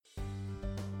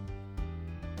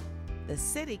The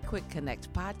City Quick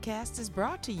Connect podcast is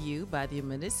brought to you by the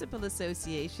Municipal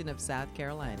Association of South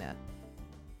Carolina.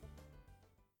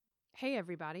 Hey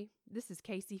everybody, this is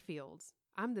Casey Fields.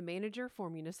 I'm the manager for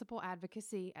municipal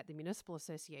advocacy at the Municipal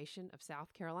Association of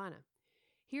South Carolina.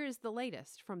 Here is the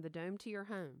latest from the Dome to Your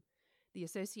Home, the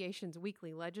association's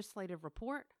weekly legislative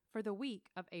report for the week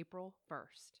of April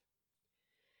 1st.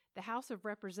 The House of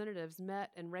Representatives met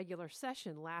in regular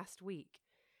session last week.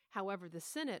 However, the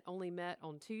Senate only met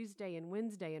on Tuesday and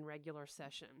Wednesday in regular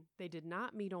session. They did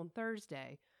not meet on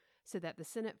Thursday so that the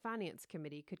Senate Finance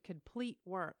Committee could complete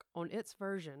work on its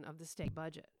version of the state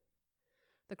budget.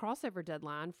 The crossover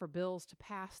deadline for bills to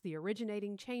pass the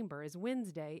originating chamber is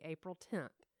Wednesday, April 10th,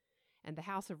 and the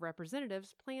House of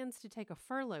Representatives plans to take a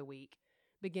furlough week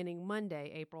beginning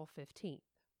Monday, April 15th.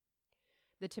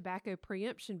 The tobacco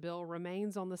preemption bill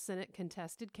remains on the Senate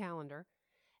contested calendar,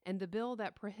 and the bill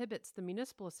that prohibits the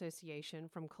Municipal Association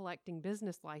from collecting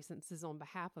business licenses on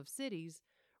behalf of cities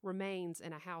remains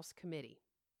in a House committee.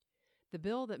 The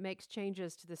bill that makes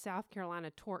changes to the South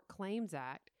Carolina Tort Claims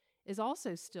Act is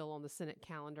also still on the Senate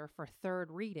calendar for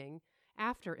third reading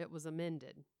after it was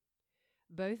amended.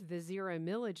 Both the zero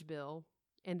millage bill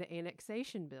and the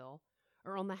annexation bill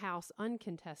are on the House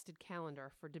uncontested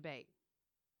calendar for debate.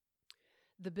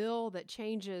 The bill that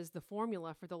changes the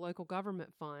formula for the local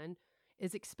government fund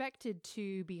is expected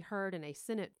to be heard in a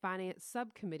Senate Finance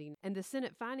Subcommittee, and the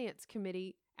Senate Finance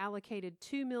Committee allocated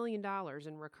 $2 million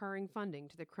in recurring funding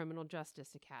to the Criminal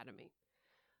Justice Academy.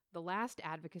 The last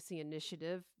advocacy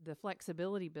initiative, the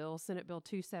Flexibility Bill, Senate Bill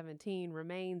 217,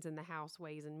 remains in the House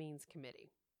Ways and Means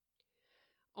Committee.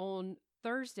 On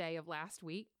Thursday of last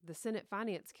week, the Senate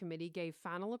Finance Committee gave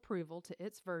final approval to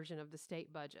its version of the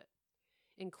state budget.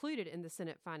 Included in the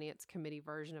Senate Finance Committee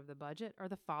version of the budget are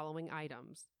the following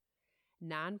items.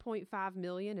 $9.5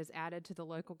 million is added to the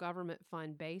local government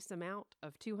fund base amount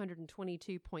of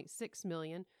 $222.6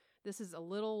 million. This is a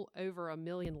little over $1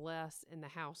 million less in the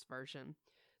House version.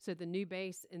 So the new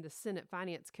base in the Senate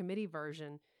Finance Committee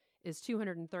version is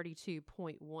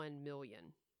 $232.1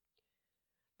 million.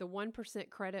 The 1%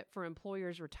 credit for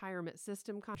employers' retirement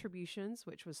system contributions,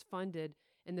 which was funded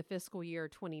in the fiscal year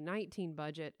 2019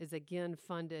 budget, is again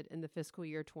funded in the fiscal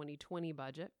year 2020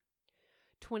 budget.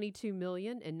 $22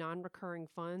 million in non-recurring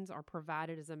funds are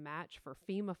provided as a match for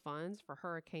FEMA funds for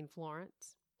Hurricane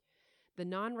Florence. The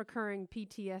non-recurring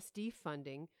PTSD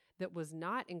funding that was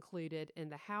not included in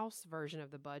the House version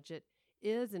of the budget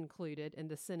is included in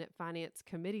the Senate Finance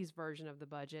Committee's version of the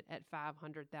budget at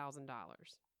 $500,000.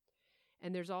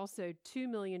 And there's also $2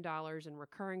 million in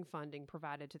recurring funding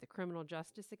provided to the Criminal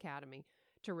Justice Academy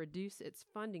to reduce its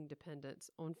funding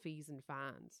dependence on fees and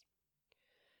fines.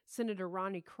 Senator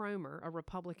Ronnie Cromer, a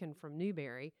Republican from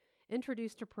Newberry,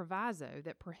 introduced a proviso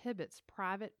that prohibits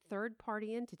private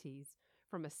third-party entities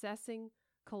from assessing,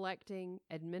 collecting,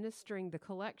 administering the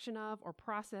collection of, or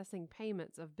processing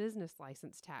payments of business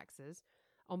license taxes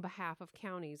on behalf of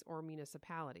counties or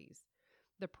municipalities.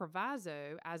 The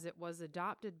proviso, as it was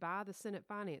adopted by the Senate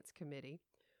Finance Committee,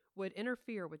 would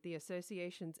interfere with the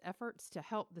association's efforts to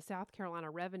help the South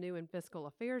Carolina Revenue and Fiscal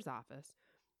Affairs Office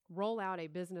roll out a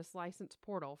business license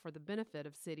portal for the benefit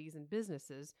of cities and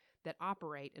businesses that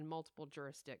operate in multiple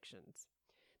jurisdictions.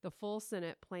 The full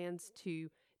Senate plans to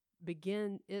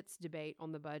begin its debate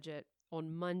on the budget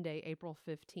on Monday, April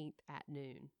 15th at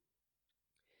noon.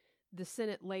 The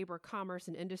Senate Labor, Commerce,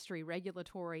 and Industry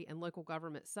Regulatory and Local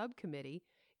Government Subcommittee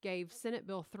gave Senate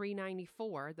Bill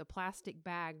 394, the plastic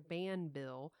bag ban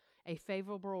bill, a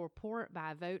favorable report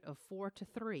by a vote of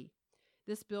 4-3.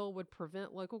 This bill would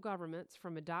prevent local governments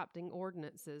from adopting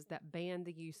ordinances that ban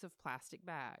the use of plastic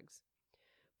bags.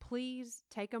 Please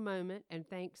take a moment and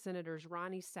thank Senators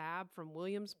Ronnie Sabb from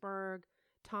Williamsburg,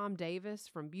 Tom Davis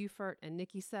from Beaufort, and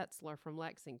Nikki Setzler from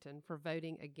Lexington for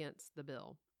voting against the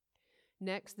bill.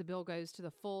 Next, the bill goes to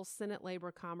the full Senate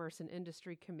Labor, Commerce, and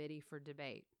Industry Committee for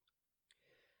debate.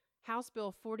 House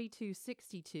Bill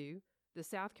 4262, the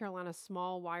South Carolina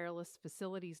Small Wireless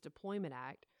Facilities Deployment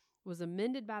Act, was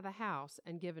amended by the House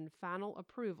and given final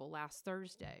approval last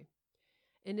Thursday.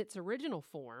 In its original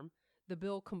form, the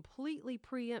bill completely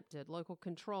preempted local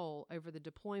control over the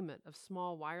deployment of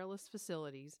small wireless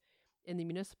facilities in the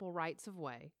municipal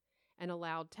rights-of-way and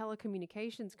allowed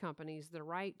telecommunications companies the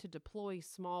right to deploy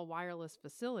small wireless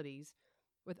facilities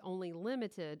with only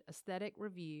limited aesthetic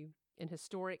review in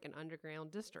historic and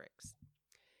underground districts.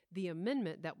 The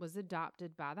amendment that was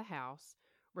adopted by the House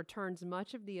returns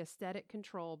much of the aesthetic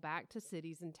control back to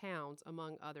cities and towns,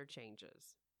 among other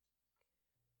changes.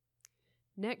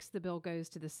 Next, the bill goes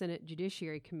to the Senate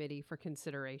Judiciary Committee for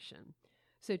consideration.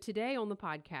 So today on the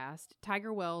podcast,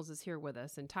 Tiger Wells is here with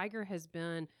us, and Tiger has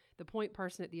been the point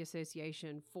person at the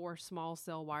association for small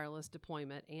cell wireless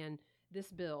deployment and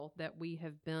this bill that we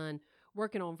have been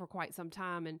working on for quite some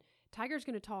time. And Tiger's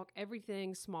going to talk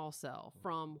everything small cell,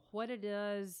 from what it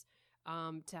is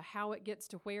to how it gets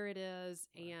to where it is,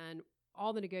 and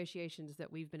all the negotiations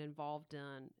that we've been involved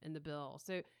in the bill.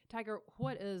 So, Tiger,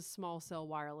 what is small cell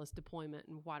wireless deployment,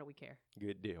 and why do we care?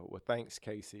 Good deal. Well, thanks,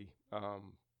 Casey,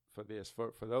 for this.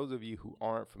 For those of you who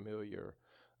aren't familiar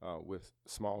with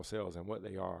small cells and what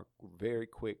they are, very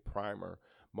quick primer.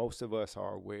 Most of us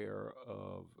are aware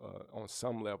of, on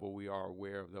some level, we are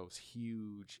aware of those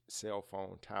huge cell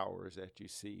phone towers that you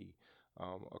see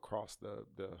across the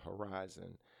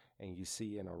horizon. And you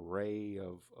see an array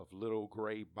of little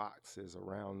gray boxes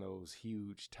around those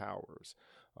huge towers.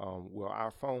 Well,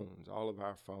 our phones, all of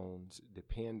our phones,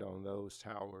 depend on those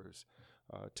towers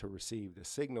to receive the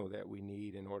signal that we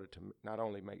need in order to not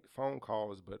only make phone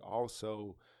calls, but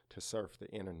also to surf the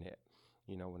internet.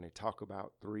 You know, when they talk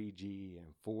about 3G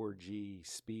and 4G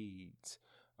speeds,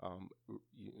 I'm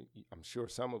sure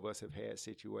some of us have had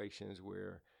situations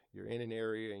where you're in an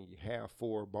area and you have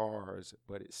 4 bars,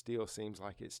 but it still seems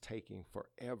like it's taking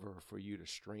forever for you to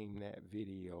stream that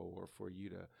video or for you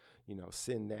to,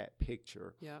 send that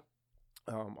picture. Yeah.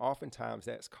 Oftentimes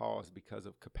that's caused because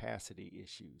of capacity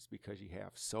issues, because you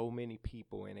have so many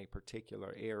people in a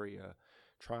particular area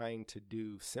trying to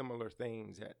do similar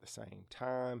things at the same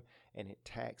time, and it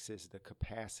taxes the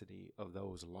capacity of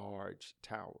those large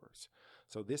towers.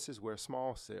 So this is where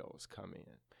small cells come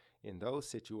in. In those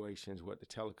situations, what the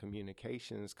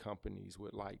telecommunications companies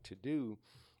would like to do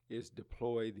is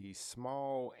deploy these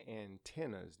small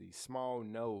antennas, these small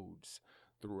nodes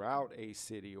throughout a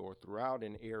city or throughout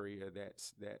an area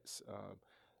that's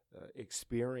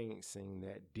experiencing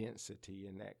that density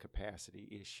and that capacity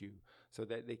issue, so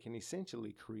that they can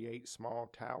essentially create small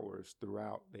towers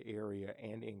throughout the area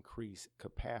and increase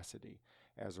capacity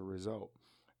as a result.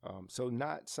 So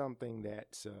not something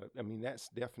that's, that's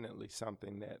definitely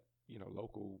something that,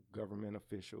 local government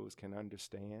officials can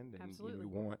understand. And Absolutely. we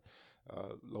want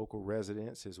local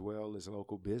residents as well as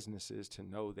local businesses to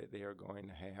know that they are going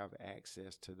to have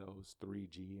access to those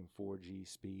 3G and 4G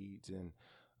speeds. And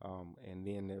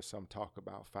then there's some talk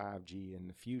about 5G in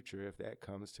the future. If that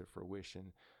comes to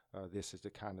fruition, this is the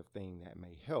kind of thing that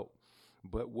may help.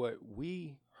 But what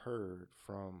we heard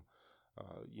from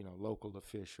local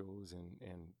officials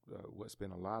and what's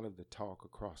been a lot of the talk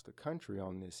across the country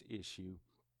on this issue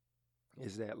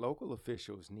is that local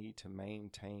officials need to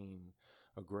maintain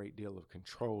a great deal of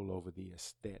control over the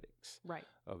aesthetics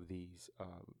of these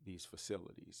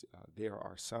facilities. There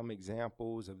are some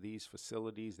examples of these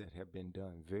facilities that have been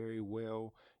done very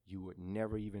well. You would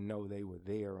never even know they were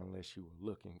there unless you were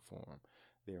looking for them.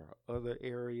 There are other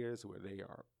areas where they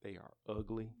are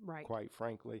ugly, quite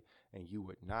frankly, and you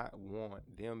would not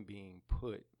want them being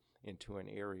put into an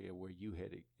area where you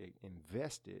had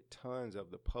invested tons of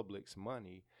the public's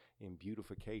money in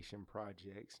beautification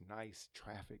projects, nice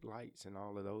traffic lights, and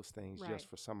all of those things just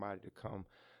for somebody to come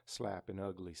slap an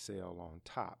ugly cell on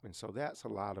top. And so that's a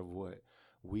lot of what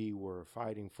we were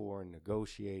fighting for and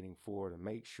negotiating for, to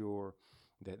make sure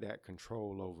that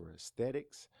control over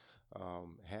aesthetics,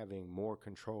 having more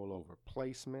control over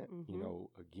placement.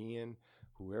 Again,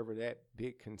 whoever that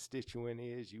big constituent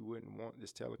is, you wouldn't want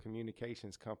this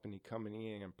telecommunications company coming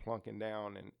in and plunking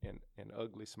down an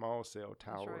ugly small cell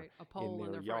tower a pole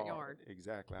in their front yard.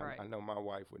 Exactly. I know my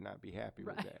wife would not be happy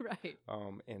with that. Right.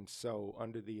 And so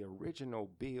under the original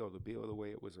bill, the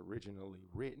way it was originally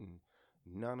written,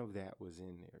 none of that was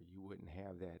in there. You wouldn't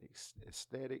have that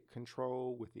aesthetic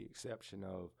control, with the exception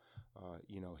of,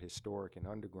 historic and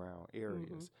underground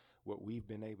areas. Mm-hmm. What we've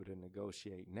been able to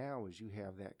negotiate now is you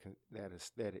have that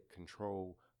aesthetic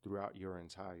control throughout your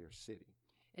entire city.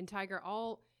 And Tiger,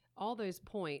 all those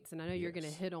points, and I know you're going to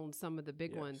hit on some of the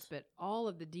big ones, but all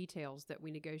of the details that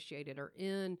we negotiated are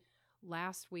in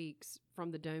last week's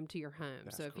From the Dome to Your Home.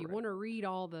 That's so if correct. you want to read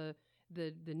all the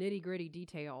nitty-gritty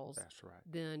details, That's right.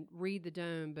 then read the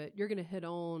Dome, but you're going to hit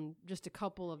on just a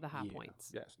couple of the high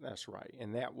points. Yes, that's right.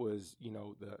 And that was,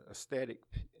 the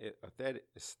aesthetics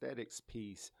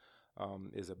piece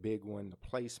is a big one. The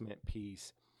placement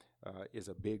piece is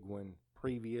a big one.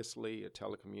 Previously, a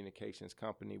telecommunications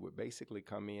company would basically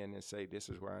come in and say, this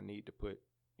is where I need to put,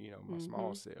 my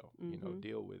small cell,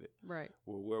 deal with it. Right.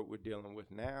 Well, what we're dealing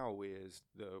with now is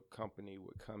the company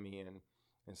would come in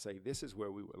and say, this is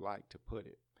where we would like to put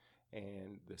it.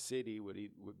 And the city would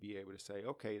be able to say,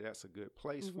 okay, that's a good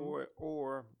place for it,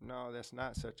 or no, that's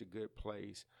not such a good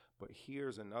place, but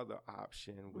here's another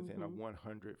option within a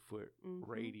 100-foot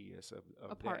radius of a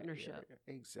that partnership. area.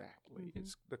 Exactly.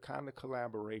 It's the kind of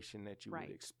collaboration that you would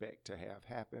expect to have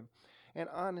happen. And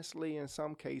honestly, in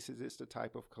some cases, it's the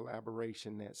type of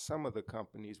collaboration that some of the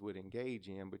companies would engage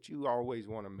in, but you always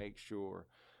want to make sure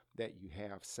that you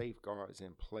have safeguards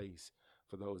in place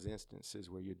for those instances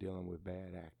where you're dealing with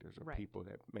bad actors or people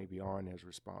that maybe aren't as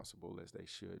responsible as they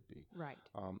should be. Right.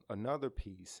 Another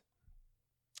piece,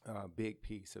 big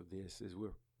piece of this is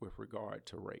with regard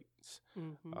to rates.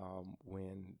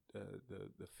 When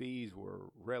the fees were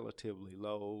relatively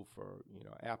low for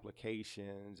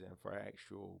applications and for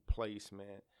actual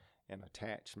placement and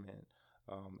attachment,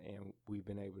 and we've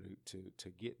been able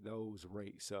to get those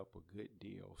rates up a good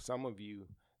deal. Some of you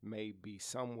may be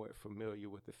somewhat familiar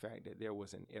with the fact that there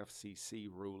was an FCC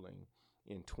ruling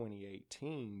in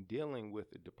 2018 dealing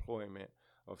with the deployment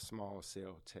of small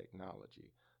cell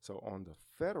technology. So on the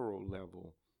federal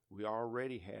level, we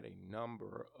already had a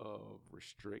number of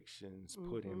restrictions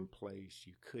put in place.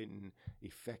 You couldn't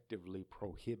effectively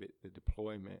prohibit the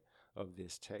deployment of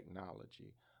this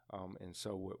technology. And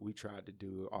so what we tried to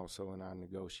do also in our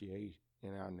negotiations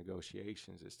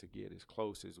is to get as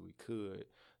close as we could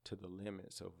to the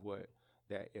limits of what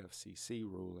that FCC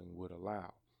ruling would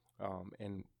allow.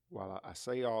 And while I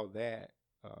say all that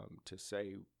to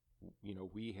say,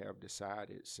 we have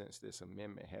decided since this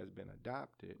amendment has been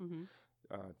adopted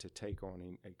to take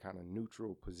on a kind of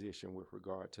neutral position with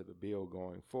regard to the bill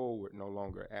going forward, no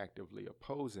longer actively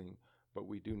opposing, but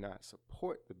we do not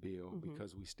support the bill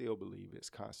because we still believe it's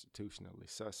constitutionally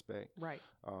suspect. Right.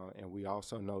 And we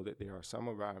also know that there are some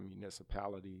of our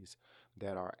municipalities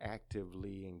that are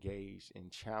actively engaged in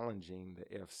challenging the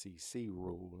FCC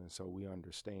rule, and so we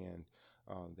understand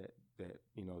that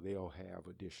they'll have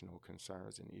additional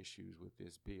concerns and issues with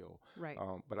this bill. Right.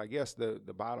 But I guess the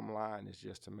bottom line is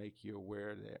just to make you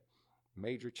aware that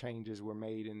major changes were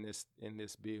made in this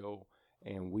bill,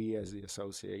 and we as the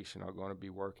association are going to be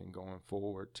working going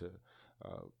forward to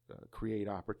create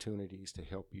opportunities to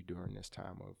help you during this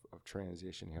time of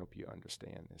transition, help you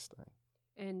understand this thing.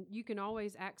 And you can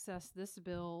always access this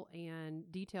bill and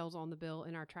details on the bill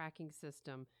in our tracking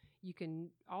system. You can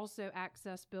also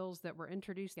access bills that were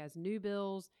introduced as new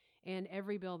bills and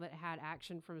every bill that had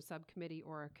action from a subcommittee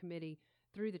or a committee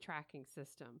through the tracking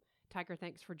system. Tiger,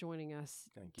 thanks for joining us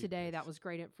today. That was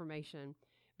great information.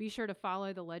 Be sure to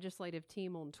follow the legislative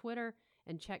team on Twitter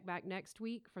and check back next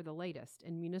week for the latest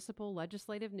in municipal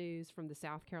legislative news from the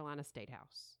South Carolina State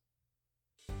House.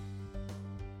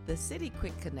 The City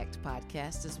Quick Connect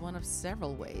podcast is one of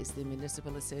several ways the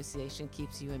Municipal Association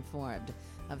keeps you informed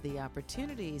of the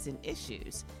opportunities and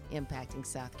issues impacting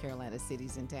South Carolina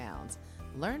cities and towns.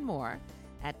 Learn more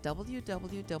at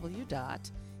www.masc.sc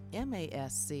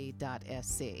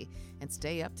and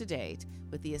stay up to date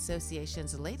with the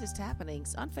association's latest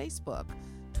happenings on Facebook,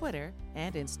 Twitter,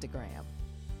 and Instagram.